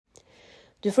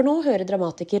Du får nå høre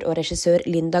dramatiker og regissør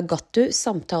Linda Gattu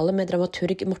samtale med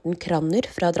dramaturg Morten Kranner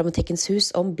fra Dramatikkens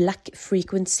hus om Black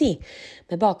Frequency,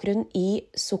 med bakgrunn i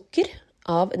Sukker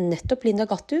av nettopp Linda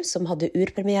Gattu, som hadde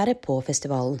urpremiere på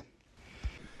festivalen.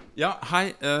 Ja, hei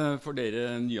for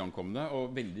dere nyankomne,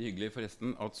 og veldig hyggelig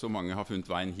forresten at så mange har funnet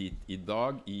veien hit i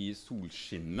dag i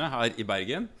solskinnet her i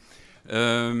Bergen.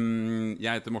 Jeg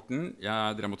heter Morten, jeg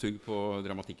er dramaturg på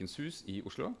Dramatikkens hus i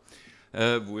Oslo,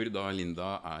 hvor da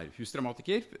Linda er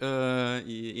husdramatiker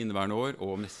i inneværende år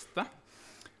og neste.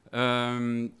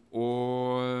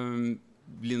 Og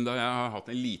Linda og jeg har hatt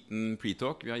en liten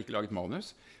pre-talk, vi har ikke laget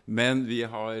manus, men vi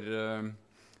har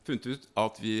funnet ut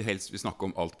at vi helst vil snakke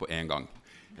om alt på en gang.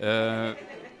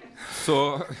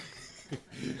 Så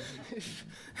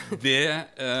det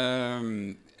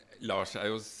lar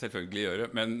seg jo selvfølgelig gjøre,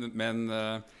 men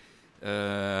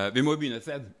vi må begynne et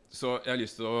sted. Så jeg har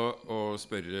lyst til å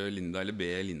spørre Linda, eller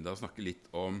be Linda snakke litt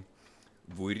om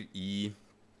hvor i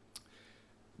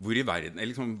verden,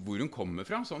 eller liksom hvor hun kommer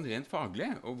fra, sånn rent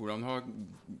faglig, og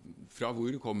fra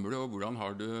hvor kommer du, og hvordan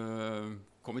har du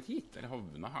kommet hit, eller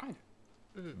havnet her?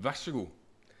 Vær så god.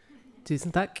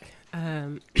 Tusen takk. Ja,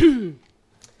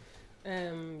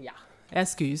 jeg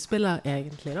er skuespiller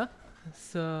egentlig da,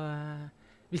 så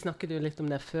vi snakket jo litt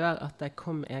om det før, at jeg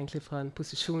kom egentlig fra en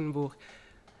posisjon hvor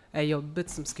jeg jobbet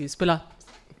som skuespiller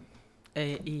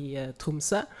i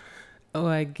Tromsø, og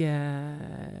jeg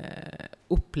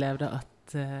opplevde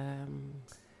at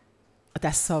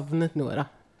jeg savnet noe da,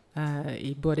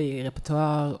 både i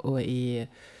repertoar og i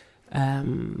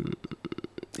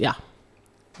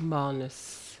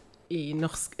manus i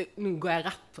norsk. Nå går jeg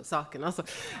rett på saken, altså.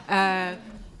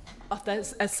 At jeg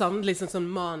savnet liksom sånn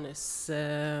manus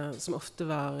som ofte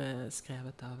var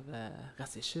skrevet av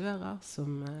regissører, så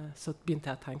begynte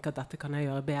jeg å tenke at dette kan jeg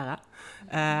gjøre bedre.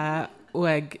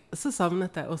 Og så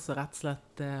savnet jeg også rett og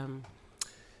slett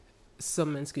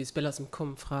som en skuespiller som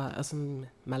kom fra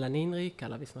melaninrik,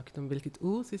 eller vi snakket om hvilket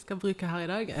ord vi skal bruke her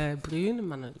i dag, brun,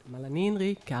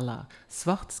 melaninrik, eller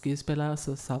svart skuespiller,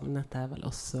 så savnet jeg vel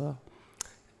også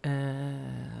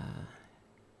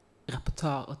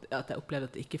repertoar, at jeg opplevde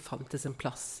at det ikke fantes en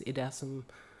plass i det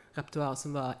repertoar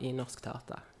som var i norsk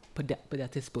teater på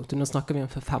det tidspunktet. Nå snakker vi om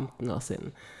for 15 år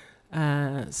siden.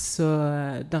 Så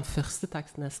den første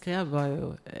teksten jeg skrev var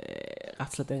jo rett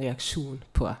og slett en reaksjon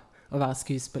på å være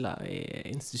skuespiller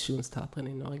i institusjonsteateren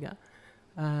i Norge.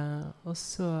 Og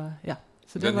så, ja.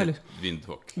 Så det var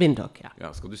Windhawk. Windhawk, ja.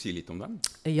 Ja. Skal du si litt om den?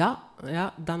 Ja,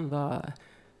 den var...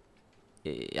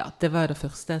 Ja, det var det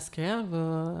første jeg skrev,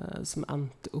 og som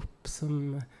endte opp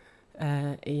som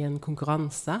i en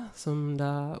konkurranse, som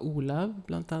da Olav,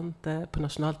 blant annet, på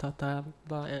Nationaltheatret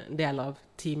var en del av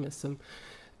teamet som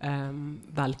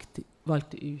valgte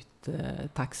ut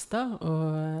tekster,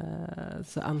 og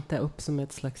så endte jeg opp som et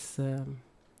slags...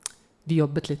 Vi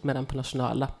jobbet litt med den på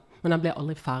National, da. Men den ble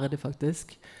aldri ferdig,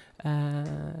 faktisk.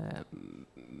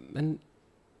 Men...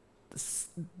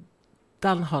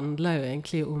 Den handler jo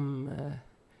egentlig om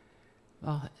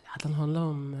den handler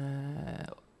om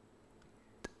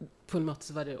på en måte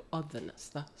så var det jo otherness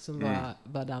da, som var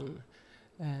den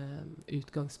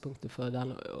utgangspunktet for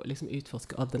den å liksom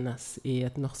utforske otherness i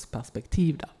et norsk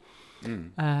perspektiv da.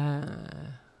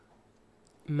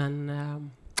 Men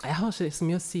jeg har ikke så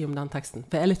mye å si om den teksten,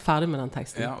 for jeg er litt ferdig med den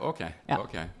teksten. Ja, ok.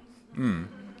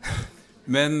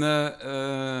 Men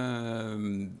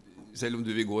selv om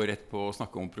du vil gå rett på å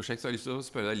snakke om prosjekt, så har jeg lyst til å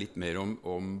spørre deg litt mer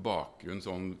om bakgrunn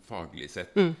sånn faglig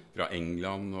sett fra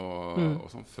England og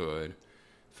sånn før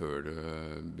du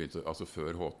begynte, altså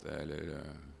før HT eller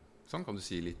sånn. Kan du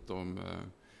si litt om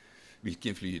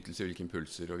hvilke innflytelser, hvilke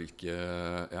impulser og hvilke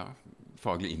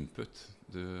faglig input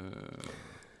du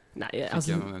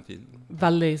fikk gjennom den tiden?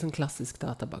 Veldig sånn klassisk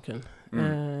databakgrunn.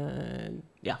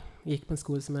 Gikk på en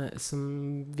skole som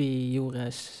vi gjorde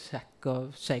sjekk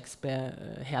av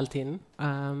Shakespeare hele tiden.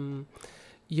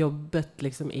 Jobbet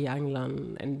liksom i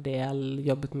England en del,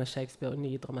 jobbet med Shakespeare og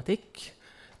ny dramatikk.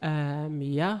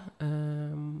 Mye.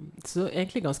 Så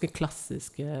egentlig ganske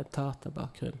klassisk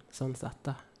teaterbakgrunn, sånn sett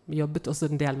da. Vi jobbet også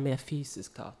en del med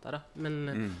fysisk teater da.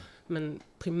 Men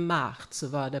primært så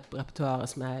var det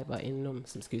repertoaret som jeg var innom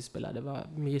som skuespiller. Det var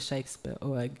mye Shakespeare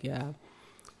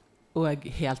og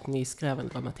helt nyskreven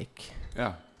dramatikk.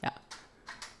 Ja.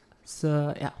 Så,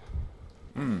 ja.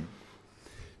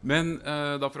 Men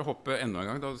da for å hoppe enda en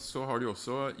gang, da, så har du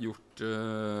også gjort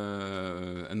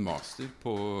en master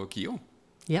på KIO.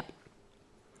 Ja.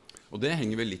 Og det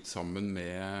henger vel litt sammen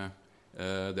med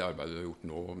det arbeidet du har gjort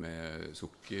nå med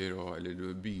sukker, eller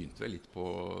du begynte vel litt på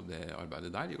det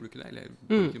arbeidet der, gjorde du ikke det? Eller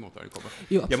på hvilken måte det kommet?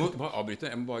 Jo, jeg må bare avbryte,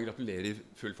 jeg må bare gratulere i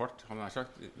full fart, han har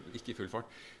sagt, ikke i full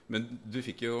fart, men du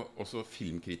fikk jo også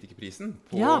filmkritikerprisen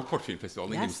på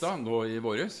Kortfilmfestivalen i Grimstad nå i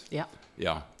våres. Ja.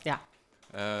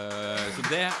 Så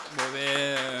det må vi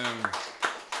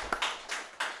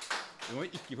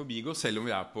ikke forbigå, selv om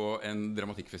vi på en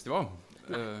dramatikkfestival,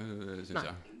 synes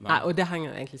jeg. Nei, og det henger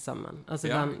jo egentlig sammen. Altså,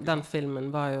 den filmen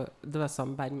var jo, det var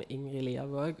samarbeid med Ingrid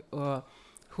Liavåg, og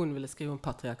hun ville skrive om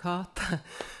patriarkatet,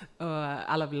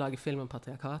 eller ville lage film om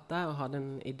patriarkatet, og hadde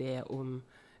en idé om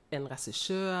en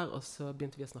regissør, og så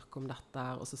begynte vi å snakke om dette,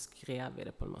 og så skrev vi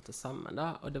det på en måte sammen da,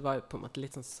 og det var jo på en måte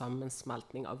litt sånn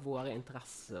sammensmeltning av våre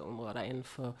interesseområder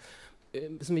innenfor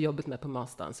som vi jobbet med på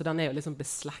masteren, så den jo liksom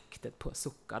beslektet på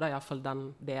sukker, da, i hvert fall den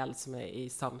delen som i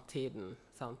samtiden,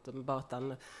 sant? Bare at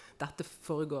dette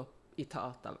foregår i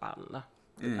teaterverdenen, da.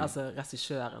 Altså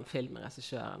regissøren,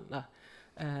 filmregissøren, da,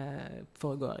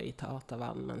 foregår i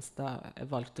teaterverdenen, mens da jeg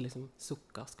valgte liksom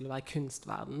sukker skulle være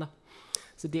kunstverden, da.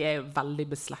 Så de jo veldig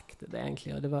beslektet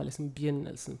egentlig, og det var liksom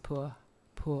begynnelsen på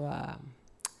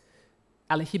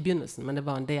eller ikke begynnelsen, men det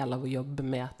var en del av å jobbe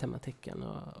med tematikken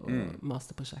og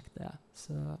masterprosjektet, ja.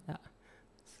 Så, ja.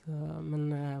 Så,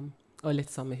 men, og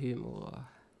litt samme humor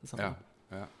og sånn.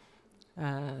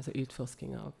 Så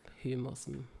utforsking av humor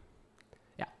som,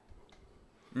 ja.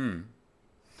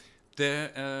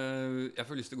 Jeg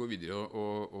får lyst til å gå videre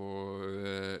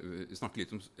og snakke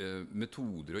litt om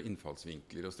metoder og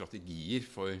innfallsvinkler og strategier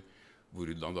for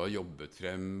hvordan du har jobbet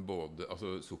frem både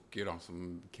sukker da,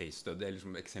 som case study, eller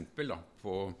som eksempel da,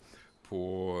 uten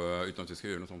at vi skal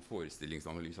gjøre noen sånn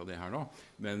forestillingsanalyse av det her nå,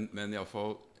 men i alle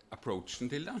fall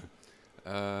approachen til det.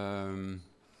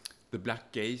 The Black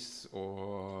Gaze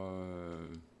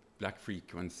og Black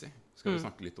Frequency. Skal vi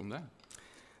snakke litt om det?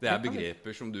 Det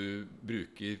begreper som du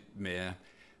bruker med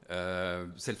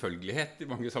selvfølgelighet i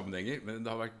mange sammenhenger, men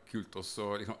det har vært kult også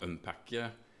å liksom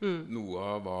unpacke noe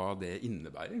av hva det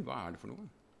innebærer. Hva det for noe?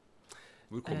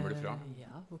 Hvor kommer det fra?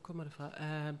 Hvor kommer det fra?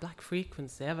 Black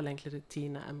Frequency vel egentlig det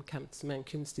Tina M. Kemp, som en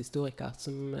kunsthistoriker,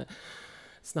 som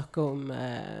snakker om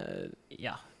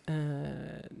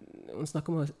hun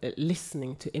snakker om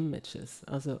listening to images,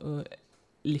 altså å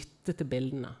lytte til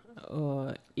bildene.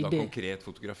 Og konkret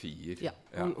fotografier. Ja,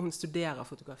 hun studerer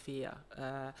fotografier.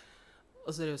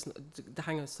 Og så det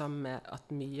henger jo sammen med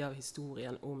at mye av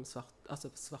historien om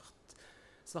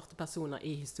svarte personer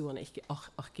i historien ikke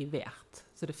arkivert.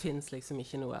 Så det finnes liksom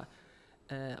ikke noe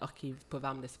arkiv på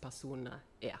hvem disse personene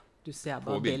Du ser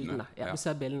bare bildene. Ja, du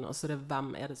ser bildene, og så det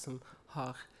hvem det som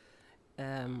har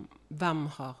hvem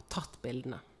har tatt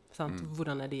bildene. Sant?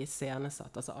 Hvordan de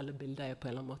iscenesatt? Altså alle bilder jo på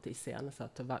en eller annen måte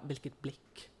iscenesatt, og hvilket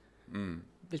blikk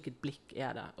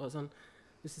det? Og sånn,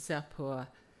 hvis du ser på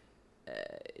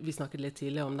vi snakket litt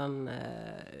tidligere om den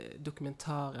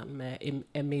dokumentaren med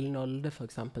Emil Nolde for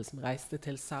eksempel, som reiste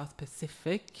til South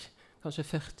Pacific kanskje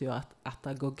 40 år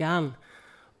etter Gauguin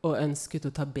og ønsket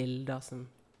å ta bilder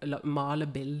male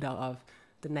bilder av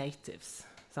the natives,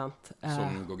 sant?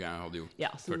 Som Gauguin hadde gjort 40 år tidligere.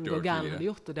 Ja, som Gauguin hadde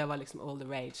gjort, og det var liksom all the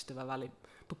rage, det var veldig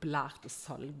populært og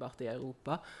salgbart i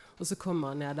Europa, og så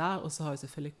kommer han ned der, og så har jo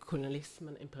selvfølgelig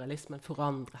kolonialismen, imperialismen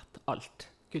forandret alt,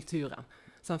 kulturen.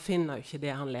 Så han finner jo ikke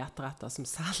det han leter etter som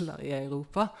selger i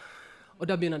Europa. Og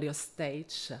da begynner de å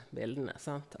stage bildene,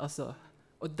 sant? Altså,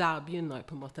 og der begynner jo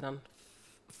på en måte den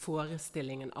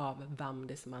forestillingen av hvem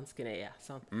disse menneskene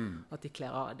sant? At de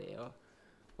kler av dem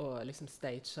og liksom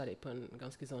stager dem på en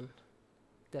ganske sånn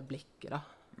det blikket da.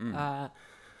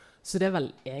 Så det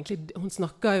vel egentlig, hun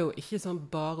snakker jo ikke sånn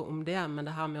bare om det, men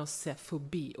det her med å se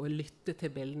forbi og lytte til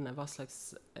bildene, hva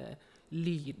slags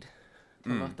lyd på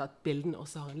en måte, at bildene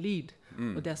også har en lyd.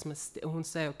 Og det som hun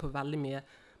ser jo på veldig mye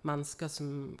mennesker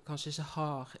som kanskje ikke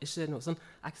har noe sånn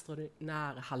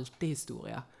ekstraordinære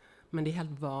heltehistorier, men de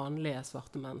helt vanlige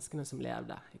svarte menneskene som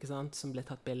levde, ikke sant? Som ble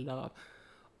tatt bilder av.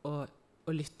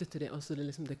 Og lytte til det, også det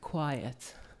liksom the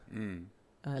quiet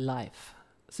life.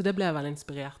 Så det ble jeg veldig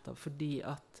inspirert av, fordi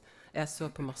at jeg så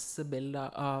på masse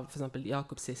bilder av for eksempel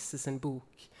Jakob Sisse sin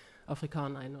bok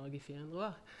Afrikaner i Norge i 400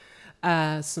 år,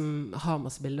 som har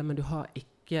masse bilder, men du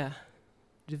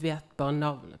vet bare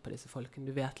navnet på disse folkene.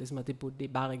 Du vet liksom at de bodde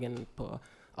i Bergen på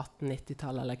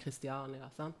 1890-tallet eller Kristiania,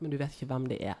 sant? Men du vet ikke hvem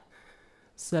de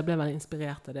Så jeg ble veldig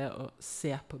inspirert av det å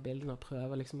se på bildene og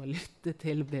prøve liksom å lytte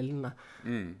til bildene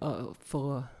for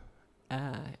å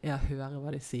høre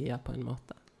hva de sier på en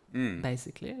måte.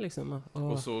 Basically, liksom.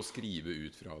 Og så skrive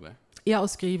ut fra det? Ja, å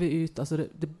skrive ut. Altså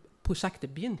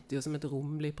prosjektet begynte jo som et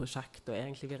romlig prosjekt, og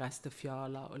egentlig vi reiste til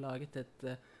Fjala og laget et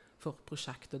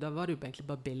forprosjekt, og da var det jo egentlig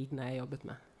bare bildene jeg jobbet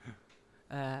med.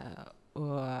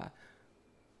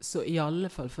 så i alle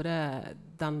fall for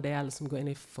den delen som går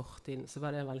inn i fortiden, så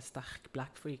var det en veldig sterk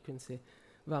Black Frequency,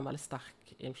 var en veldig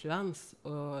sterk influens,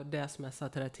 og det som jeg sa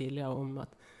til deg tidligere om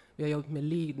at vi har jobbet med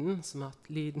lyden, som at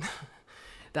lyden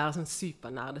det sånn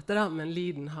supernerdete da, men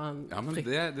lyden har en ja, men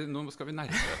nå skal vi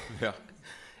nærme ja.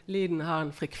 Lyden har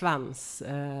en frekvens,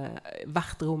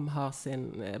 hvert rom har sin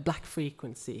Black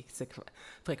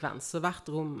Frequency-frekvens, så hvert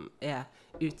rom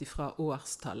utifra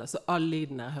årstallet, så all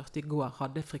lyden jeg hørte i går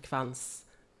hadde frekvens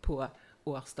på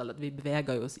årstallet. Vi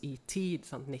beveger oss i tid,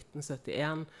 sant?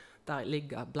 1971, der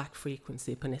ligger Black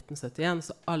Frequency på 1971,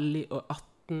 så alle og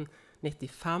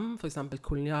 1895, for eksempel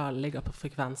kolonial ligger på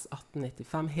frekvens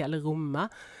 1895, hele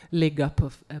rommet ligger på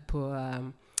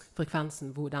frekvensen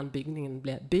hvor den bygningen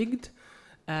ble bygd,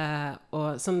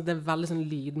 og sånn, det veldig sånn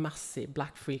lydmessig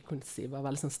Black Frequency var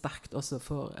veldig sånn sterkt også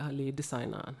for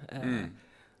lyddesigneren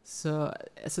så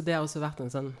det har også vært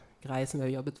en sånn greie som vi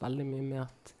har jobbet veldig mye med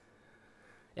at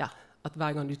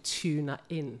hver gang du tuner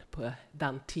inn på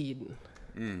den tiden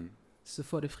så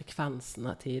får du frekvensen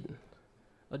av tiden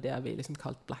og det har vi liksom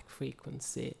kalt Black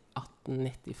Frequency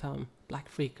 1895 Black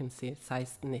Frequency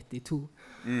 1692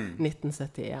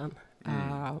 1971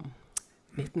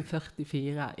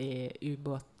 1944 i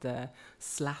ubåt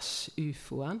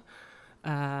 /UFO-en.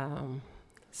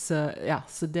 Så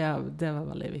det var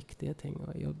veldig viktige ting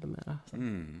å jobbe med. Da,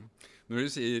 Når du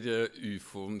sier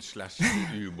UFO-en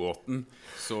 /ubåten,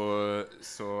 så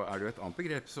det jo et annet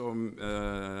begrep som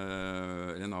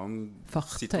en annen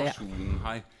situasjon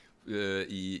her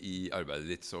i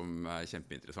arbeidet ditt som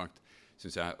kjempeinteressant,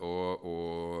 synes jeg, og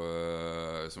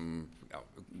som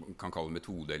kan kalle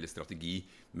metode eller strategi,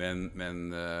 men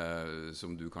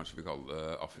som du kanskje vil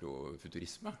kalle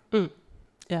afrofuturisme.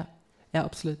 Ja,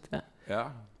 absolutt.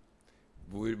 Ja.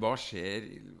 Hva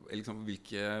skjer, liksom,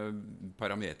 hvilke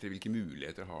parametre, hvilke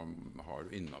muligheter har du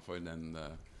innenfor den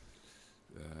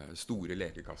store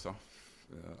lekekassa,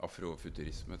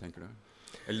 afrofuturisme, tenker du?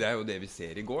 Eller det jo det vi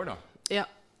ser i går, da. Ja.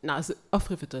 Nei, altså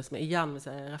afrofuturisme, igjen hvis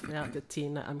jeg refererer til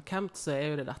Tina M. Kemp, så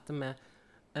jo det dette med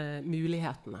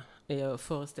mulighetene i å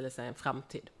forestille seg en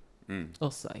fremtid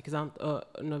også, ikke sant? Og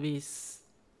når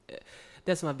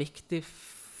det som viktig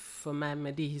for meg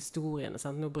med de historiene,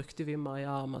 sant? Nå brukte vi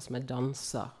Mariama som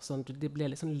danser, sånn at de ble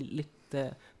liksom litt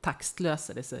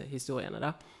tekstløse, disse historiene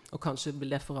da, og kanskje vil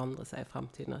det forandre seg i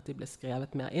fremtiden, at de ble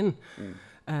skrevet mer inn.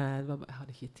 Jeg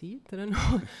hadde ikke tid til det nå.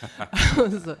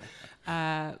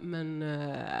 Men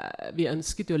vi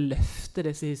ønsket jo å løfte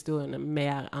disse historiene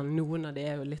mer enn noen av det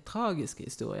jo litt tragiske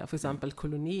historier. For eksempel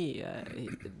koloni,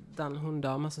 hun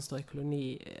dama som står i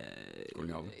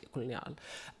kolonial.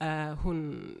 Hun,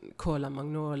 Cola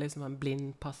Magnoli, som var en blind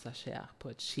passasjer på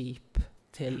et skip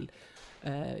til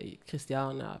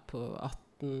Kristiania på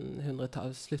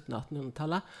 1800-tallet, slutten av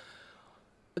 1800-tallet.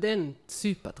 Og det en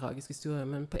supertragisk historie,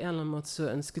 men på en eller annen måte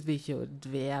så ønsket vi ikke å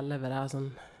dvele ved det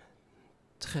sånn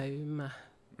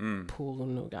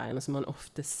traume-porno-greiene som man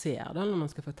ofte ser da, når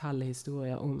man skal fortelle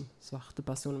historier om svarte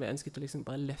personer. Vi ønsket å liksom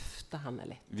bare løfte henne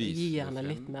litt, gi henne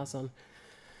litt mer sånn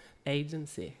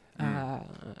agency.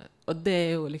 Og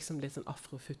det jo liksom litt sånn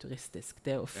afrofuturistisk,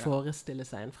 det å forestille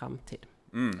seg en fremtid.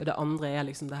 Og det andre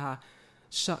liksom det her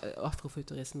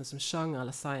afrofuturisme som sjanger,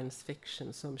 eller science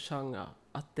fiction som sjanger,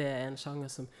 at det en sjanger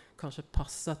som kanskje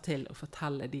passer til å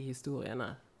fortelle de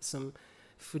historiene som,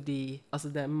 fordi,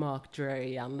 altså det Mark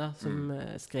Drury igjen da, som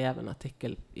skrev en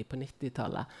artikkel på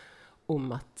 90-tallet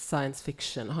om at science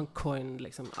fiction, han coined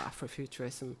liksom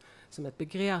afrofuturism som et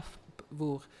begrep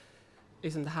hvor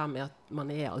liksom det her med at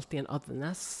man alltid en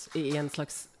otherness, i en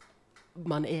slags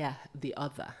man the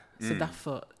other, så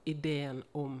derfor ideen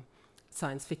om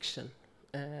science fiction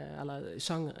eller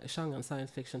sjangeren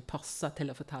science fiction passer til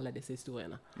å fortelle disse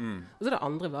historiene. Og så det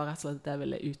andre var rett og slett at jeg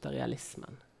ville ut av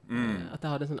realismen. At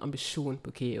jeg hadde en sånn ambisjon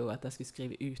på KIO at jeg skulle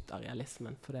skrive ut av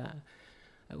realismen, for jeg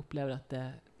opplevde at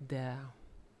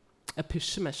jeg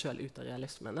pusher meg selv ut av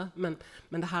realismen. Da. Men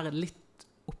det her litt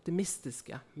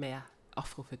optimistiske med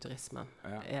afrofuturismen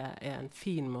en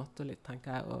fin måte,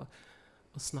 tenker jeg,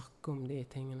 å snakke om de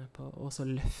tingene på, og så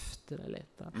løfte det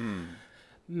litt. Da.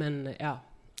 Men ja,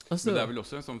 også, men det vel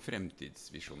også en sånn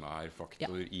fremtidsvisjonær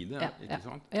faktor i det, ikke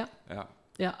sant?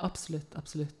 Ja, absolutt.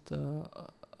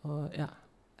 Og ja.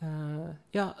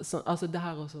 Så, altså det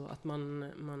her også, at man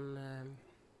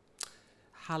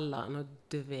heller enn å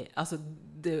døve, altså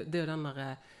det jo den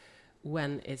der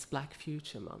When is Black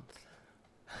Future Month?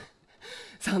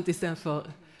 Sant, i stedet for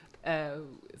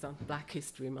Black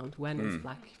History Month, When is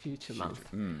Black Future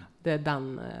Month? Det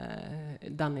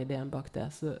den ideen bak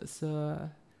det, så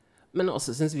men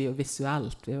også synes vi jo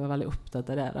visuelt, vi var veldig opptatt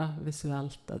av det da,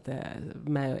 visuelt, at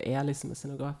meg og Eli som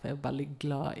scenograf jo veldig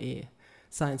glad i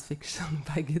science fiction,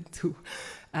 begge to.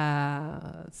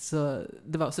 Så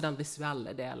det var også den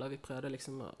visuelle delen, og vi prøvde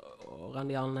liksom og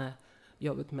Randiane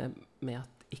jobbet med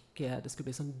at ikke det skulle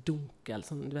bli sånn dunkel,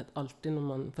 sånn, du vet alltid når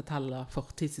man forteller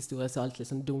fortidshistorie så er det alltid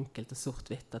sånn dunkelt og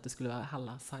sort-hvitt, at det skulle være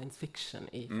heller science fiction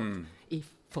i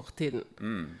fortiden.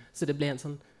 Så det ble en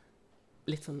sånn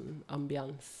litt sånn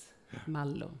ambiens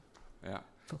mellom. Ja.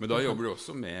 Men da jobber du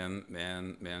også med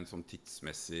en sånn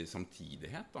tidsmessig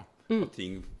samtidighet da. At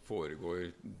ting foregår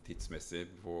tidsmessig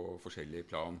på forskjellige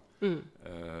plan,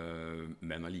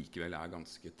 men allikevel er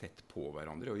ganske tett på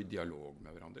hverandre og i dialog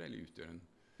med hverandre, eller utgjør en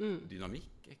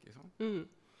dynamikk, ikke sant?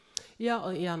 Ja,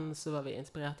 og igjen så var vi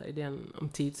inspirert av ideen om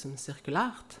tid som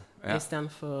sirkulært, i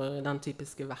stedet for den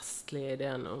typiske vestlige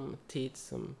ideen om tid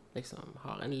som liksom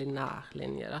har en linær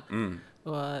linje. Da.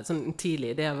 Og sånn en tidlig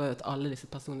idé var jo at alle disse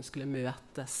personene skulle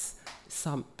møtes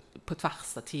på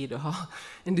tvers av tid og ha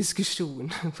en diskusjon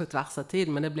på tvers av tid,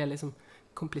 men det ble liksom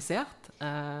komplisert.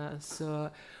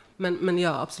 Men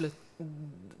ja, absolutt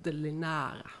det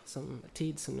linære som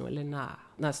tid som noe linær,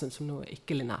 nei, som noe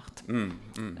ikke linært,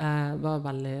 var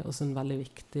også en veldig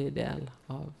viktig del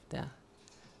av det.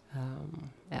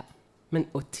 Ja. Men,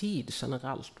 og tid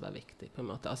generelt var viktig på en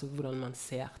måte, altså hvordan man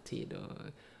ser tid og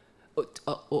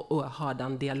ha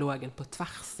den dialogen på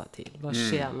tvers av tid. Hva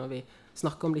skjer når vi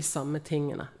snakker om de samme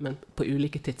tingene, men på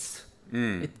ulike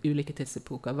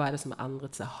tidsepoker? Hva er det som har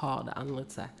endret seg? Har det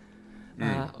endret seg?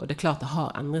 Og det er klart det har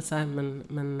endret seg,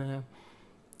 men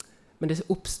det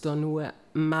oppstår noe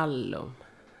mellom,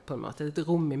 på en måte, et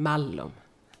rom imellom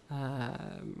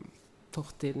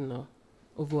fortiden og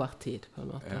vår tid, på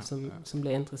en måte, som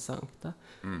blir interessant. Da.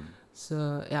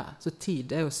 Så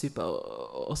tid er jo super,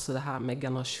 også det her med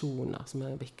generasjoner, som er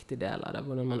en viktig del av det,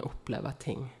 hvordan man opplever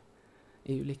ting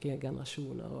i ulike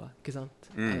generasjoner, og, ikke sant?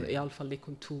 I alle fall de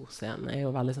kontorscenene er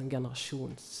jo veldig sånn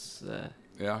generasjons...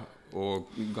 Ja, og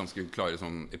ganske klare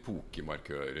sånn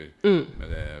epokemarkører med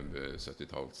det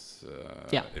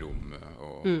 70-talls-rommet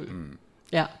og...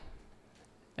 Ja,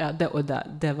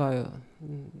 det var jo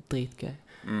dritgøy.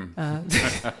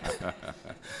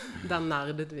 Den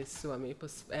nerdet vi så mye på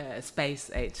Space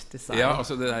Age design. Ja,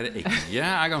 altså det der egget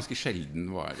er ganske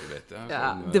sjelden vare, vet jeg.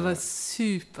 Ja, det var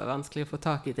supervanskelig å få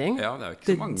tak i ting. Ja, det er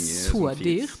ikke så mange som finnes.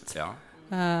 Dyrt. Ja.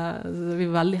 Så vi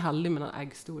var veldig heldige med den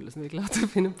eggstolen som vi klarte å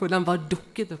finne på. Den var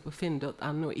dukket opp på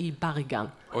finn.no i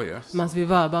Bergen. Mens vi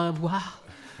var bare, wow,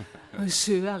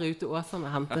 kjører ut til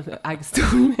Åsane og henter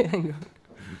eggstolen med en gang.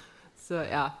 Så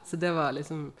det var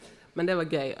liksom, men det var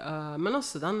gøy. Men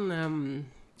også den,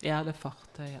 det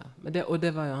fartøyet. Og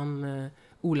det var jo han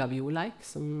Olav Joleik,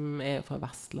 som er fra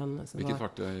Vestlandet. Hvilket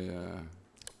fartøy?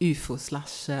 UFO /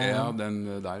 Ja,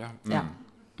 den der, ja. Ja.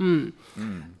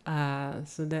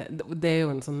 Så det er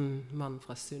jo en sånn mann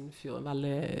fra Sunnfjord, en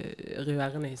veldig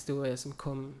rørende historie, som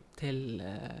kom til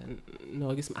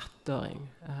Norge som 8-åring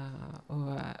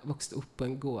og vokste opp på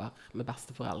en gård med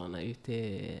besteforeldrene ute i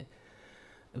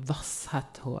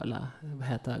Vasshethålet,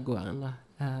 heter gården da,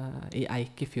 i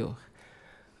Eikefjord,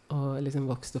 og liksom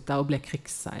vokste opp der og ble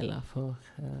krigsseiler for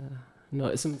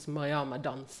som Mariama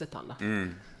danset han da.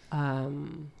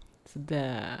 Så det,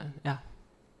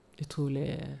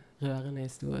 utrolig rørende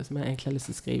historie som jeg egentlig har lyst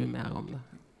til å skrive mer om det.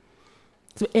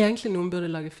 Som egentlig noen burde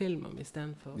lage film om i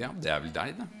stedet for... Ja, det er vel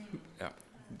deg da. Ja.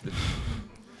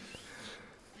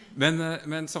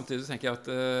 Men samtidig så tenker jeg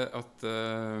at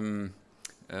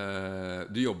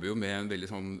du jobber jo med en veldig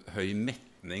sånn høy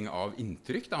metning av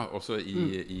inntrykk da, også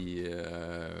i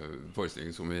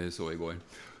forestillingen som vi så i går.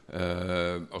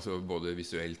 Altså både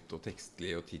visuelt og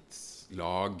tekstlig og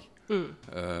tidslag.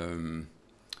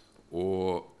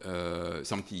 Og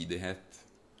samtidighet,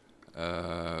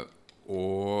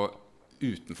 og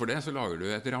utenfor det så lager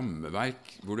du et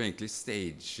rammeverk hvor du egentlig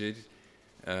stager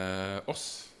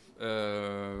oss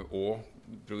og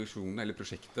produksjonen eller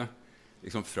prosjektet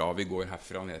liksom fra vi går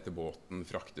herfra ned til båten,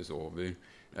 fraktes over.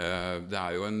 Det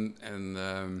er jo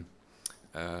en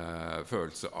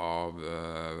følelse av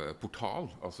portal,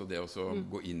 altså det å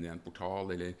gå inn i en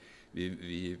portal, eller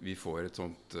vi får et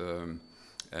sånt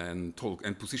en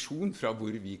posisjon fra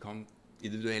hvor vi kan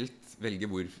individuelt velge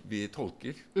hvor vi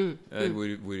tolker,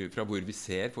 fra hvor vi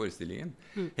ser forestillingen.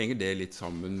 Henger det litt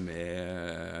sammen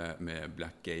med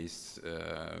Black Gaze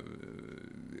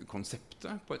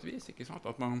konseptet på et vis, ikke sant?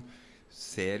 At man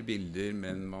ser bilder,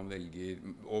 men man velger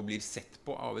og blir sett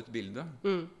på av et bilde,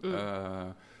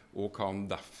 og kan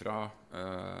derfra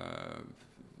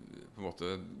på en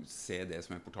måte se det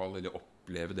som en portal, eller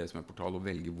oppleve det som en portal, og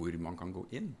velge hvor man kan gå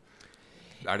inn.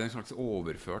 Er det en slags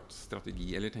overført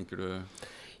strategi, eller tenker du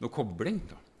noe kobling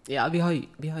da? Ja, vi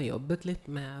har jobbet litt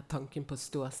med tanken på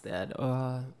ståsted,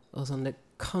 og sånn, det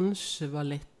kanskje var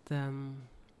litt at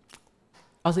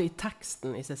altså i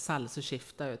teksten i seg selv så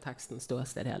skifter jo teksten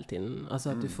ståsted hele tiden.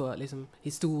 Altså at du får liksom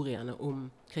historiene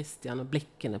om Kristian og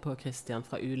blikkene på Kristian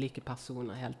fra ulike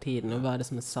personer hele tiden, og hva er det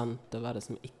som er sant, og hva er det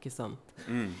som ikke er sant.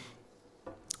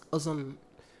 Og sånn,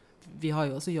 vi har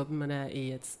jo også jobbet med det i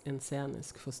en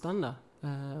scenisk forstand da.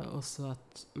 Også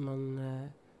at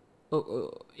man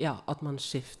ja, at man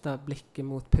skifter blikket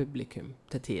mot publikum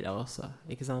til tider også,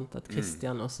 ikke sant? At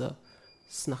Kristian også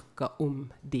snakker om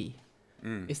de,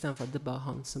 i stedet for at det er bare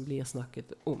han som blir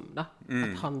snakket om da.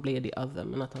 At han blir de andre,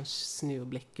 men at han snur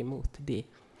blikket mot de.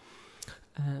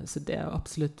 Så det har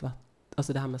absolutt vært,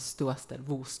 altså det her med ståsted,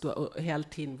 og hele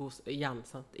tiden igjen,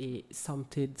 sant? I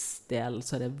samtidsdelen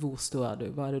så er det hvor står du,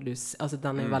 hva er det du, altså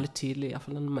den er veldig tydelig, i hvert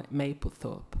fall den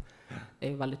Mapplethorpe er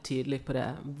jo veldig tydelig på det,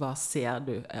 hva ser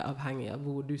du er avhengig av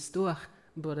hvor du står,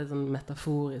 både sånn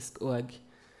metaforisk og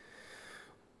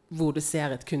hvor du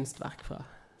ser et kunstverk fra,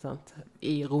 sant?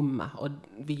 I rommet, og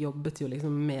vi jobbet jo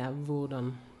liksom med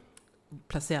hvordan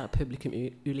plassere publikum i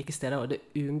ulike steder, og det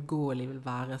uunngåelig vil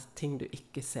være ting du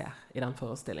ikke ser i den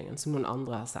forestillingen, som noen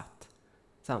andre har sett,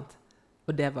 sant?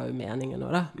 Og det var jo meningen nå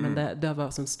da, men det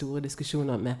var sånne store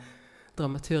diskusjoner med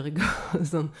dramaturger,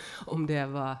 sånn, om det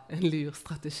var en lur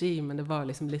strategi, men det var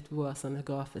liksom litt vår sånn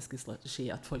grafiske strategi,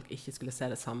 at folk ikke skulle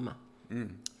se det samme,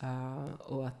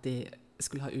 og at de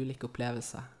skulle ha ulike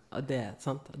opplevelser, og det,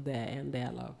 sant? Det er en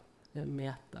del av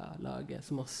metalaget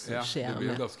som også skjer med. Det blir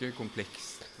jo ganske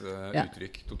komplekst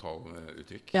uttrykk,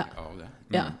 totaluttrykk av det.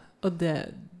 Ja, og det,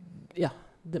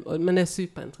 men det er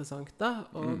superinteressant da,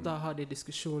 og da har de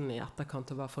diskusjonen i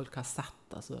etterkant av hva folk har sett,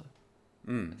 altså,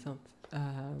 sant?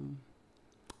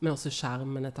 Men også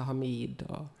skjermene til Hamid,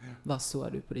 og hva så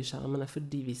du på de skjermene, for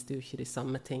de viste jo ikke de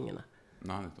samme tingene.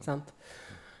 Nei, sant?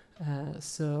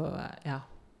 Så, ja.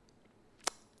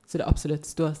 Så det absolutt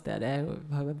ståsted har jo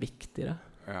vært viktig da.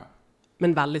 Ja.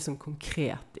 Men veldig sånn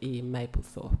konkret i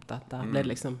Mapplethorpe, der ble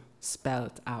det liksom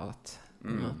spelled out,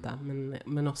 på en måte.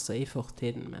 Men også i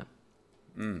fortiden med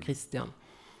Kristian.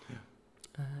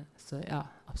 Så ja,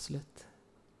 absolutt.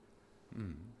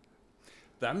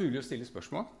 Det er mulig å stille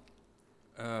spørsmål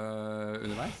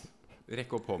underveis.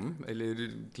 Rekk opp hånden, eller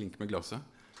klink med glasset.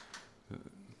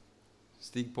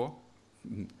 Stig på.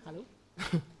 Hallo.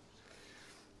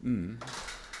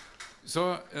 Så,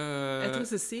 jeg tror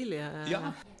Cecilie...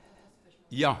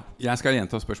 Ja, jeg skal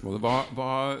gjenta spørsmålet.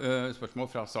 Spørsmål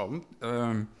fra salen.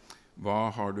 Hva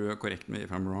har du, korrekt med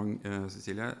if I'm wrong,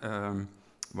 Cecilie,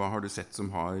 hva har du sett som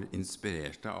har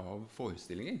inspirert deg av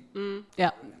forestillinger?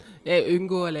 Ja, det er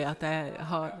uunngåelig at jeg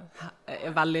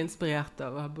er veldig inspirert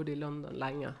av å ha bodd i London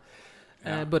lenge.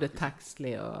 Både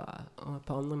tekstlig og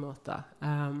på andre måter.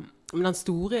 Men den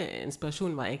store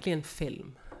inspirasjonen var egentlig en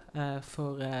film.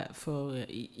 For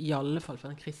i alle fall for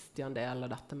den Kristian-del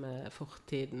av dette med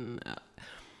fortiden.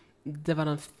 Det var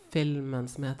den filmen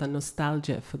som heter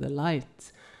Nostalgia for the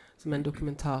Light, som er en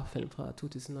dokumentarfilm fra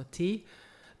 2010,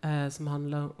 som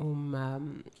handler om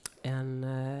en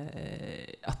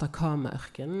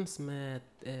Atacama-ørken, som er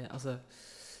altså,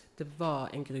 det var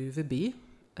en gruveby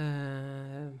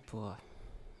på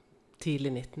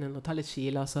tidlig 1900-tallet,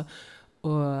 Chile altså,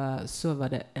 og så var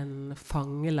det en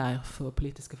fangeleir for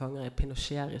politiske fanger i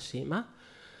Pinochet-regimet,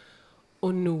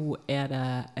 og nå er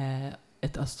det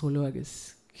et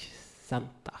astrologisk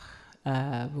senter,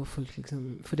 hvor folk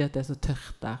liksom, fordi at det er så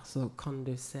tørt der, så kan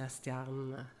du se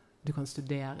stjernene, du kan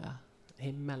studere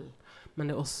himmelen, men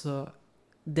det er også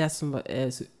det som er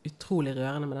så utrolig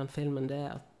rørende med den filmen, det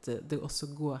er at det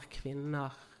også går kvinner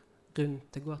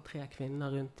rundt, det går 3 kvinner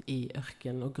rundt i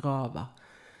ørken og graver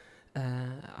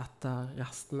etter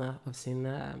restene av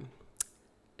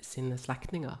sine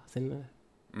slektninger, sine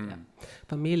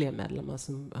familiemedlemmer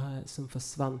som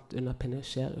forsvant under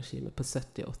Pinochet-regimet på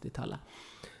 70- og 80-tallet.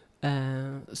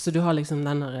 Så du har liksom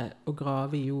denne å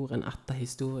grave i jorden etter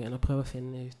historien og prøve å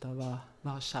finne ut av hva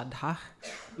har skjedd her,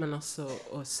 men også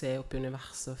å se opp i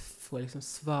universet og få liksom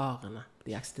svarene,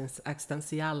 de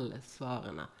eksistensielle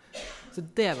svarene. Så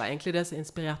det var egentlig det som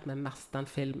inspirerte meg mest den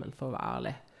filmen, for å være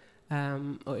ærlig.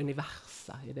 Og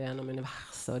universet, ideen om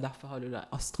universet, og derfor har du det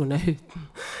astronauten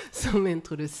som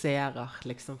introduserer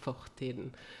liksom fortiden.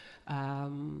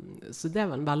 Så det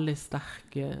var en veldig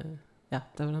sterk,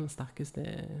 det var den sterkeste,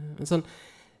 en sånn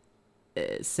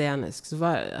scenisk, så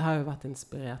har jeg vært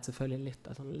inspirert selvfølgelig litt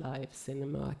av sånn live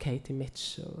cinema, Katie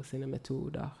Mitchell og sine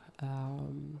metoder,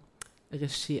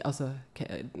 regi, altså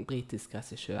britisk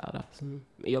regissør da, som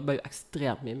jobber jo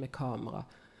ekstremt mye med kamera,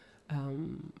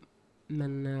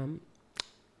 men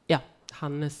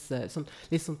hennes sånn,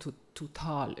 litt sånn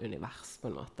totalunivers på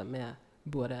en måte, med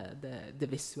både det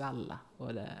visuelle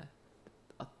og det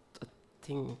at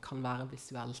ting kan være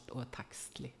visuelt og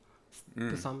tekstlig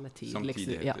på samme tid.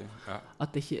 Samtidig, liksom. Ja.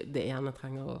 At ikke det ene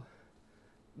trenger å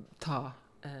ta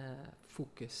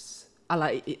fokus,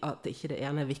 eller at ikke det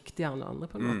ene er viktigere enn det andre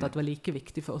på en måte. At det var like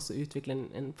viktig for oss å utvikle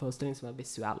en forestilling som var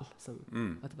visuell, som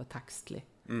at det var tekstlig.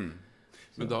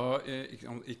 Men da,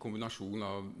 i kombinasjon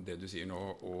av det du sier nå,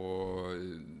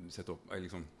 og sette opp,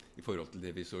 liksom, i forhold til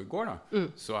det vi så i går, da,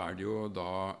 så er det jo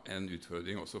da en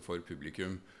utfordring også for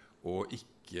publikum å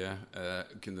ikke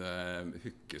kunne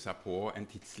hooke seg på en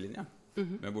tidslinje,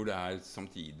 men hvor det er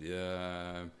samtidige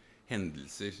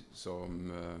hendelser som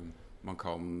man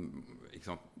kan, ikke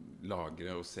sant,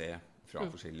 lagre og se fra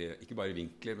forskjellige, ikke bare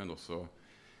vinkler, men også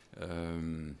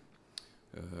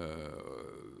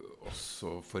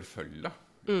forfølge.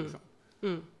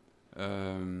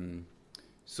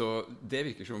 Så det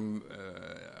virker som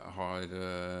er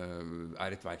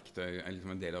et verktøy,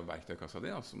 liksom en del av verktøykassa di,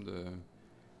 da, som du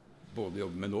både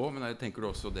jobber med nå, men jeg tenker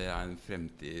også det er en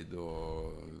fremtid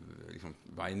og liksom,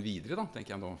 veien videre, da,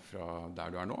 tenker jeg nå, fra der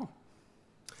du er nå.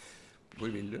 Hvor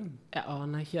vil du? Jeg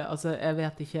aner ikke, altså jeg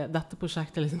vet ikke. Dette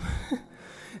prosjektet er liksom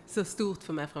så stort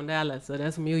for meg fremdeles, og det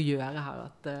er så mye å gjøre her.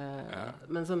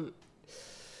 Men sånn,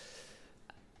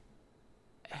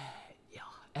 ja,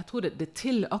 jeg tror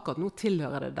akkurat nå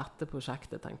tilhører det dette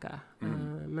prosjektet, tenker jeg.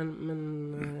 Men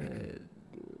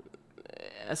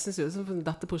jeg synes jo at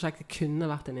dette prosjektet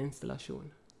kunne vært en installasjon.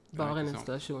 Bare en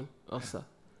installasjon også.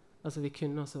 Altså vi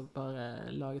kunne også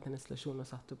bare laget en installasjon og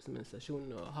satt opp som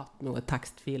installasjon og hatt noen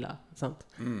tekstfiler, sant?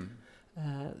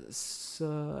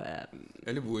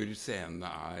 Eller hvor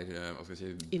scenene er, hva skal jeg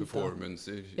si,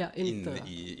 performancer inne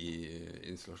i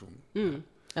installasjonen.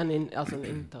 Altså en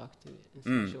interaktiv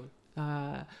installasjon.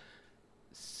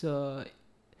 Så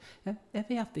jeg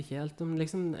vet ikke helt om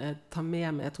liksom, jeg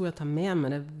tror jeg tar med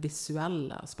meg det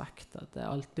visuelle aspektet, at jeg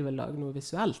alltid vil lage noe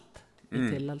visuelt i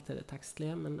tillegg til det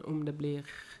tekstlige, men om det blir,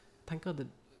 jeg tenker at det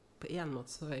på en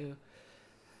måte så er jo,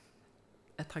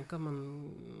 jeg tenker man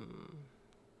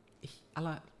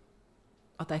eller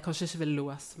at jeg kanskje ikke vil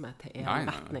låse meg til en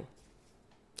retning.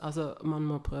 Altså man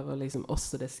må prøve liksom,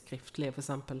 også det skriftlige, for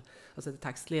eksempel, altså det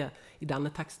tekstlige. I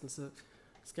denne teksten så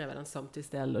skrev jeg den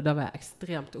samtidsdelen, og da var jeg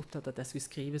ekstremt opptatt av at jeg skulle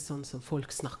skrive sånn som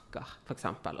folk snakker, for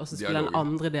eksempel. Og så skulle den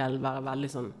andre delen være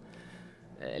veldig sånn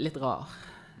litt rar,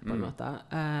 på en måte,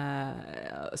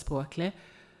 språklig.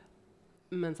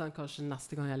 Men sånn, kanskje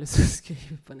neste gang jeg har lyst til å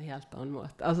skrive på en helt annen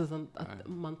måte. Altså sånn at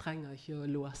man trenger ikke å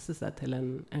låse seg til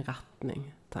en retning,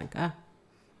 tenker jeg.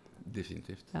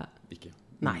 Definitivt. Ikke.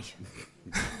 Nei.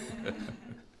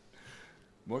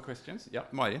 More questions? Ja,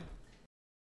 Mari.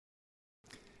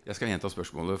 Jeg skal gjenta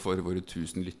spørsmålet for våre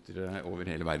 1000 lyttere over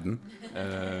hele verden.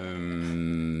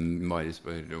 Mari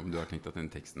spør om du har tenkt at den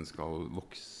teksten skal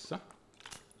vokse.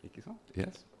 Ikke sant?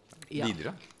 Yes.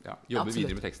 Videre. Ja. Jobbe Absolutt.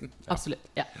 Videre med teksten. Ja. Absolutt,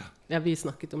 ja. Vi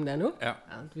snakket om det nå.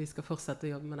 At vi skal fortsette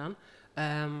å jobbe med den.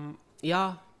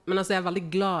 Men altså jeg er veldig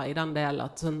glad i den delen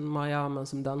at sånn Mariama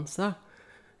som danser,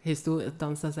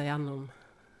 danser seg gjennom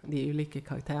de ulike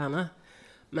karakterene.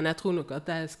 Men jeg tror nok at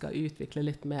jeg skal utvikle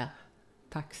litt mer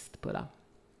tekst på det.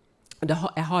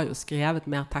 Jeg har jo skrevet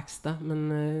mer tekster,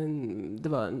 men det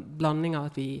var en blanding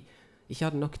av at vi ikke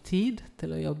hadde nok tid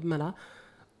til å jobbe med det,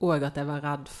 og at jeg var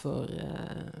redd for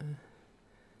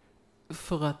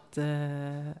at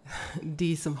de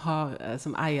som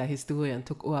eier historien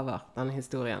tok over denne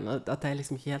historien, at jeg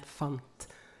liksom ikke helt fant,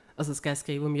 altså skal jeg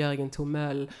skrive om Jørgen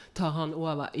Thomøll, tar han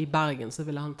over i Bergen, så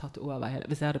ville han tatt over hele.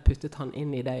 Hvis jeg hadde puttet han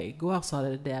inn i det i går, så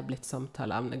hadde det blitt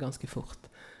samtaleemne ganske fort.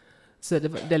 Så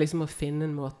det er liksom å finne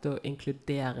en måte å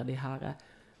inkludere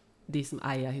de som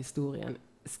eier historien.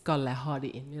 Skal jeg ha de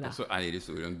inni der? Og så eier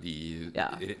historien de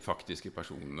faktiske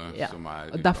personene som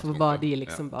er... Og derfor var de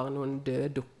liksom bare noen døde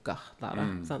dukker der,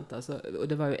 sant? Altså, og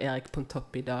det var jo Erik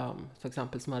Pontoppidan, for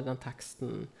eksempel, som hadde den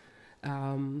teksten,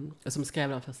 som skrev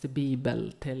den første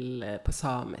Bibel på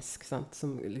samisk, sant?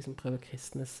 Som liksom prøver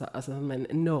kristne, altså med en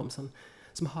enorm sånn,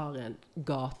 som har en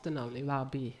gatenavn i hver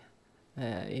by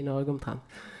i Norge omtrent.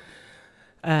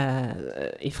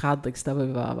 I Fredrikstad hvor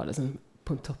vi var det sånn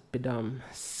Pontoppidan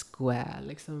Square,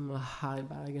 liksom, og her i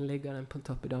Bergen ligger det en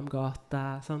Pontoppidan gate,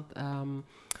 sant?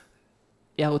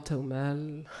 Og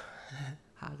Thomøll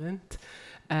her rundt.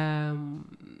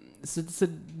 Så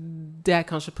det jeg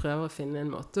kanskje prøver å finne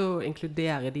en måte å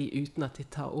inkludere de uten at de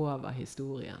tar over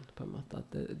historien, på en måte, at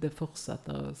det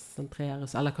fortsetter å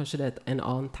sentreres, eller kanskje det er en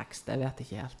annen tekst, jeg vet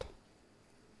ikke helt.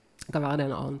 Det kan være det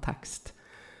en annen tekst.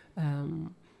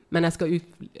 Men jeg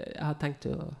har tenkt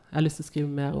jeg har lyst til å skrive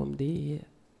mer om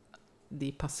de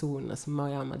personene som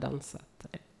Mariama danset.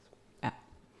 Ja.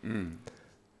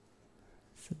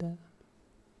 Så det...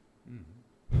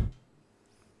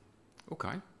 Ok.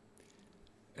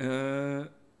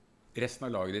 Resten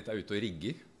av laget ditt ute og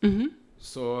rigger.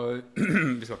 Så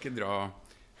vi skal ikke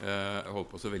holde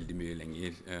på så veldig mye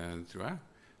lenger, tror jeg.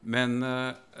 Men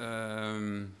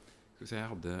skal vi se,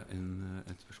 jeg hadde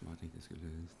et spørsmål jeg tenkte jeg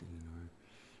skulle stille.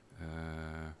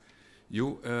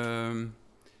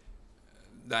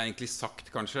 Det egentlig sagt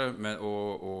kanskje,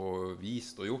 og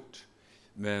vist og gjort.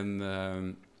 Men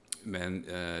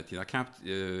Tina Camp i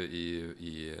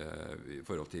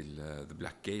forhold til The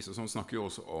Black Gaze og sånn, snakker jo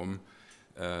også om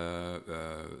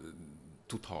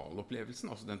totalopplevelsen,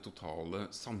 altså den totale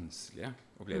sanselige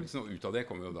opplevelsen, og ut av det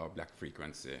kommer jo da Black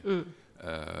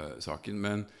Frequency-saken.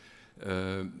 Men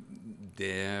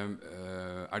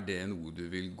det noe du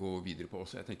vil gå videre på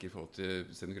også? Jeg tenker i forhold til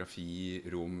scenografi,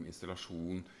 rom,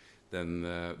 installasjon, den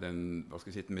hva skal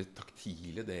vi si, med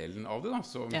taktile delen av det da,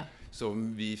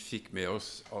 som vi fikk med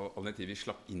oss all den tid vi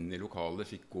slapp inn i lokalet,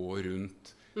 fikk gå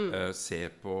rundt, se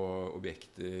på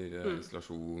objekter,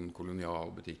 installasjon,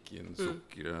 kolonialbutikken,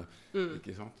 sukkeret,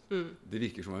 ikke sant? Det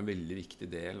virker som en veldig viktig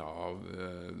del av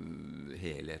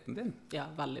helheten din. Ja,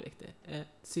 veldig viktig.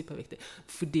 Superviktig.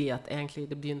 Fordi at egentlig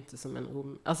det begynte som en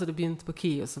rom, altså det begynte på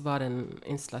KI, og så var det en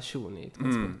installasjon i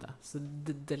utgangspunktet. Så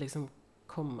det liksom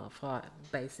kommer fra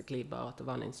basically bare at det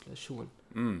var en installasjon.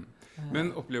 Men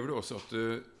opplever du også at du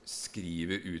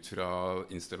skriver ut fra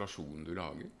installasjonen du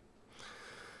lager?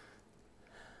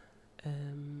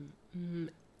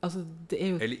 Altså det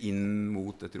jo eller inn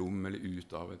mot et rom, eller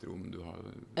ut av et rom du har...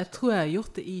 Jeg tror jeg har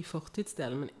gjort det i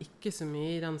fortidsdelen, men ikke så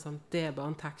mye i den sånn, det bare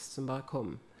en tekst som bare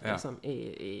kom liksom,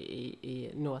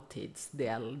 i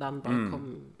nåtidsdelen. Den bare kom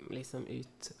liksom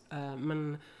ut.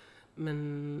 Men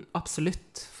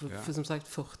absolutt, for som sagt,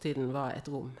 fortiden var et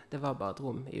rom. Det var bare et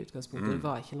rom i utgangspunktet. Det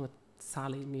var ikke noe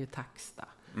særlig mye tekst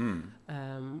der.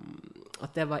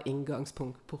 At det var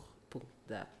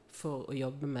inngangspunktet for å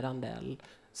jobbe med den delen.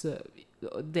 Så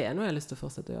det noe jeg har lyst til å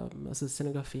fortsette å gjøre. Altså,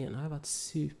 scenografien har jo vært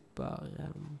super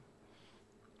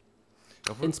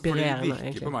inspirerende, for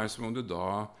det virker på meg som om du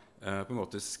da på en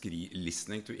måte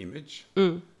listening to image,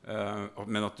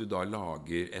 men at du da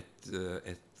lager et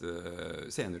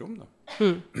scenerom da,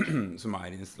 som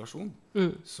en installasjon,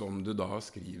 som du da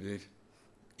skriver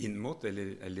inn mot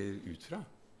eller ut fra.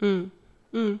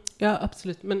 Ja,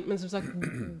 absolutt. Men som sagt,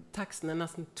 teksten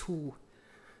nesten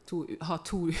har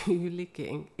to ulike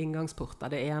inngangsporter.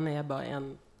 Det ene bare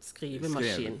en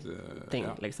skrivemaskin-ting,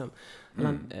 liksom.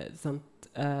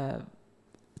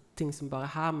 Ting som bare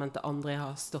her, men det andre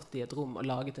har stått i et rom og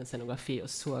laget en scenografi og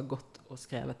så godt og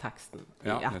skrevet teksten i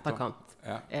etterkant,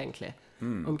 egentlig,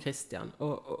 om Christian.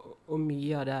 Og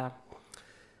mye av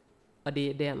de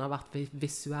ideene har vært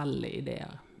visuelle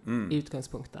ideer i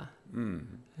utgangspunktet.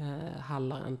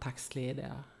 Heller enn tekstlige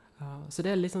ideer. Så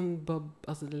det litt sånn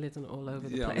altså det litt sånn all over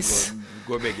the place.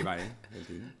 Går begge veier hele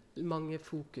tiden. Mange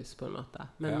fokus på en måte.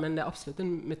 Men det absolutt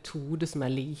en metode som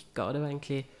jeg liker, og det var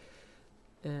egentlig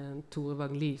Tore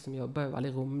Wang-Lie som jobber jo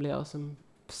veldig romlig, og som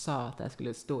sa at jeg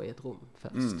skulle stå i et rom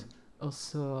først. Og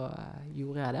så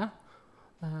gjorde jeg det.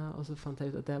 Og så fant jeg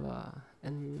ut at det var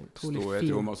en utrolig fin... Stå i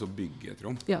et rom, altså bygge et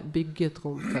rom? Ja, bygge et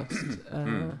rom først.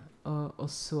 Og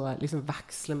så liksom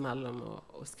veksle mellom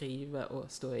å skrive og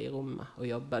stå i rommet og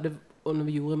jobbe. Og når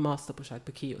vi gjorde masterprosjekt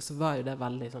på KIO, så var jo det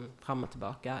veldig sånn frem og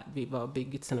tilbake. Vi var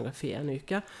bygget scenografi en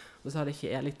uke, og så hadde jeg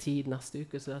ikke ærlig tid neste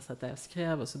uke, så da satt jeg og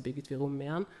skrev, og så bygget vi rom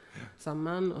igjen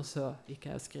sammen, og så gikk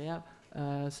jeg og skrev.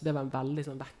 Så det var en veldig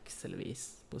sånn vekselvis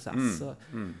prosess. Så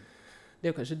det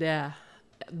er jo kanskje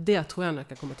det tror jeg nok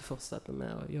jeg kommer til å fortsette med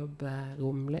å jobbe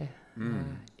romlig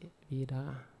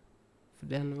videre. For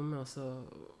det er noe med også...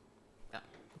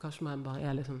 Kanskje man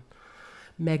bare litt sånn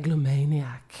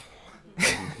megalomaniac.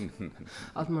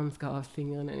 At man skal ha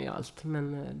fingrene i alt.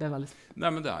 Men det er veldig... Nei,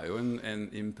 men det er jo en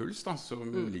impuls da, som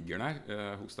ligger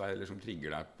der hos deg, eller som trigger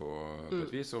deg på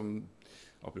et vis. Som,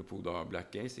 apropos da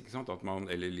Black Gaze, ikke sant? At man,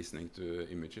 eller listening to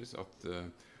images, at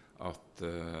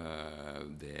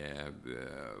det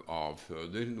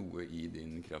avføder noe i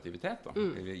din kreativitet, da,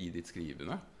 eller i ditt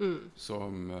skrivende,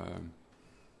 som...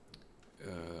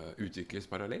 utvikles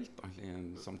parallelt da, i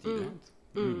en samtidighet.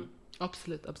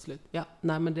 Absolutt, absolutt. Ja,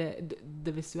 nei, men det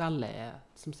visuelle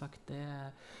som sagt, det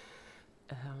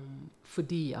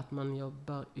fordi at man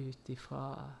jobber ut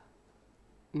ifra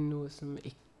noe som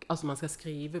ikke... Altså, man skal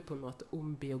skrive på en måte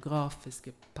om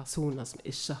biografiske personer som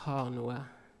ikke har noe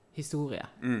historie.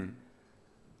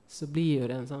 Så blir jo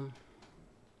det en sånn...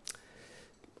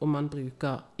 Om man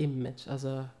bruker image,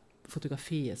 altså...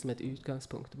 fotografiet som et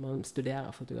utgangspunkt. Man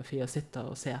studerer fotografi og sitter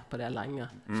og ser på det lenge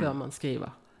før man skriver.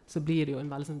 Så blir det jo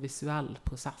en veldig sånn visuell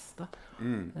prosess da.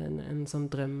 En sånn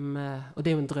drømme... Og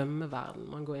det er jo en drømmeverden.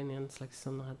 Man går inn i en slags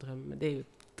sånn drømme... Det er jo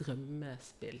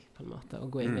drømmespill på en måte,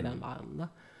 å gå inn i den verden da.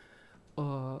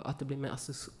 Og at det blir mer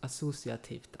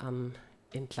assosiativt enn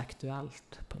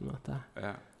intellektuelt på en måte.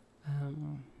 Ja.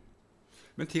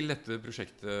 Men til dette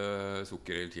prosjektet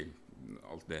Sukker, eller til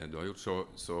alt det du har gjort,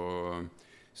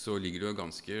 så ligger det jo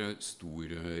ganske stor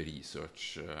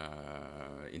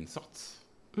research-innsats.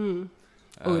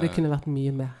 Og det kunne vært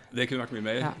mye mer. Det kunne vært mye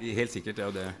mer, helt sikkert, det er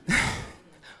jo det.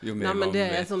 Jo mer man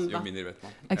vet, jo mindre vet man.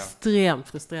 Ekstremt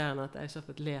frustrerende at jeg ikke har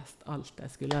fått lest alt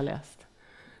jeg skulle ha lest.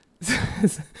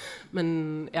 Men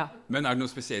ja. Men er det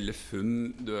noen spesielle funn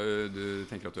du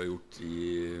tenker at du har gjort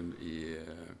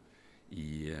i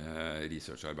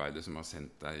researcharbeidet som har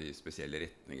sendt deg i spesielle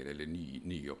retninger eller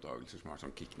nye oppdagelser som har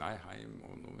sånn kikk, nei, hei, må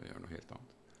gjøre noe helt annet?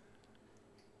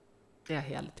 Ja,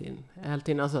 hele tiden.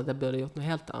 Altså at jeg burde gjort noe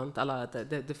helt annet, eller at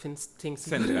det finnes ting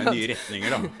som sender deg nye retninger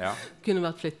da, ja. Kunne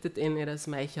vært flyttet inn i det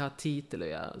som jeg ikke har tid til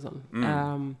å gjøre sånn.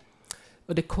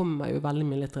 Og det kommer jo veldig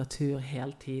mye litteratur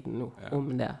hele tiden nå om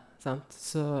det, sant?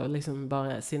 Så liksom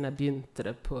bare siden jeg begynte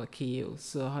det på KIO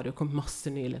så har det jo kommet masse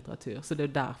ny litteratur, så det er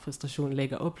jo der frustrasjonen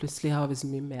ligger, og plutselig har vi så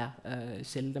mye mer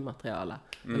kildemateriale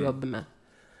å jobbe med.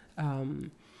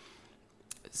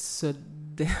 Så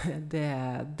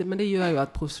men det gjør jo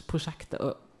at prosjektet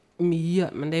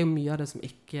men det er jo mye av det som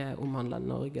ikke omhandler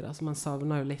Norge da, så man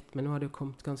savner jo litt, men nå har det jo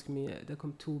kommet ganske mye, det har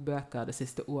kommet 2 bøker det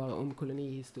siste året om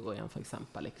kolonihistorien for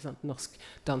eksempel, ikke sant?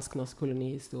 Dansk-norsk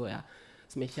kolonihistorie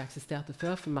som ikke eksisterte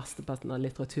før, for mesteparten av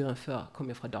litteraturen før kom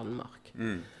jo fra Danmark.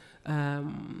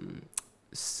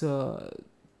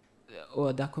 Og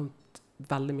det har kommet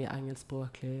veldig mye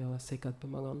engelskspråklig, og sikkert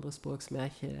på mange andre språk som jeg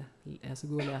ikke er så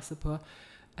god å lese på,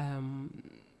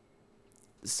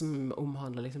 som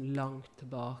omhandler liksom langt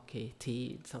tilbake i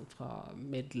tid, sant, fra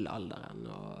middelalderen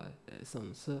og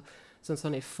sånn.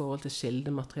 Sånn i forhold til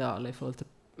kildemateriale, i forhold til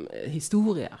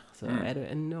historier, så er det jo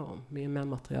enormt mye mer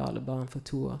materiale bare enn for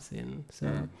 2 år siden.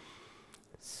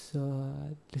 Så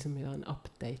liksom gjøre en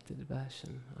updated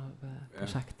version av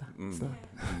prosjektet snart.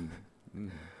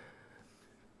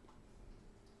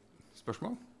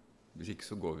 Spørsmål? Hvis ikke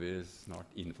så går vi snart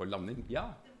inn for landing. Ja!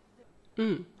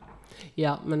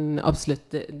 Ja, men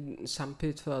absolutt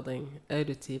kjempeutfordring,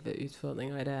 auditive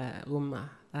utfordringer i det rommet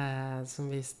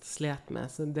som vi slet med,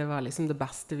 så det var liksom det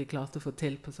beste vi klarte å få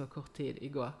til på så kort tid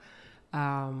i går.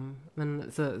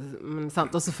 Men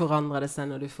sant, også forandrer det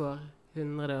seg når du får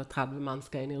 130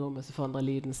 mennesker inn i rommet, så forandrer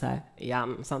lyden seg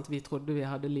igjen, sant? Vi trodde vi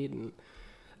hadde lyden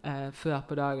før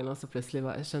på dagen, og så plutselig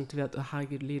skjønte vi at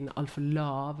herregud, lyden er alt for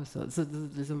lav, så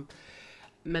liksom.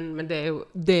 Men det er jo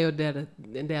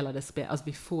en del av det altså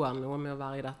vi får noe med å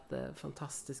være i dette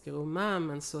fantastiske rommet,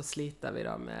 men så sliter vi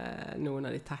da med noen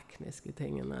av de tekniske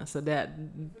tingene, så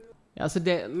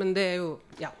men det er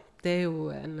jo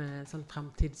en sånn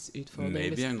fremtidsutfordring.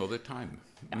 Maybe another time.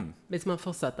 Hvis man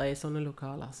fortsetter i sånne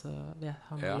lokaler, så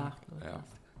har man lært noe.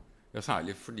 Ja,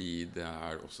 særlig fordi det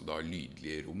er også da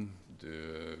lydlige rom du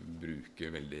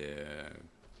bruker veldig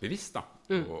bevisst da,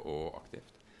 og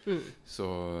aktivt. Så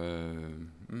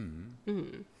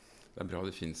det er bra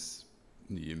det finnes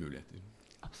nye muligheter.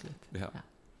 Absolutt. Ja.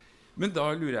 Men da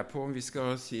lurer jeg på om vi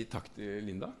skal si takk til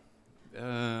Linda.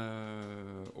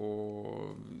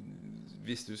 Og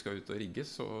hvis du skal ut og rigge,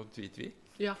 så tweeter vi.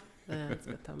 Ja, jeg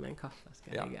skal ta med en kaffe.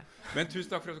 Skal jeg rigge. Men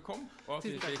tusen takk for at du kom, og at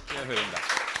vi fikk høre om deg.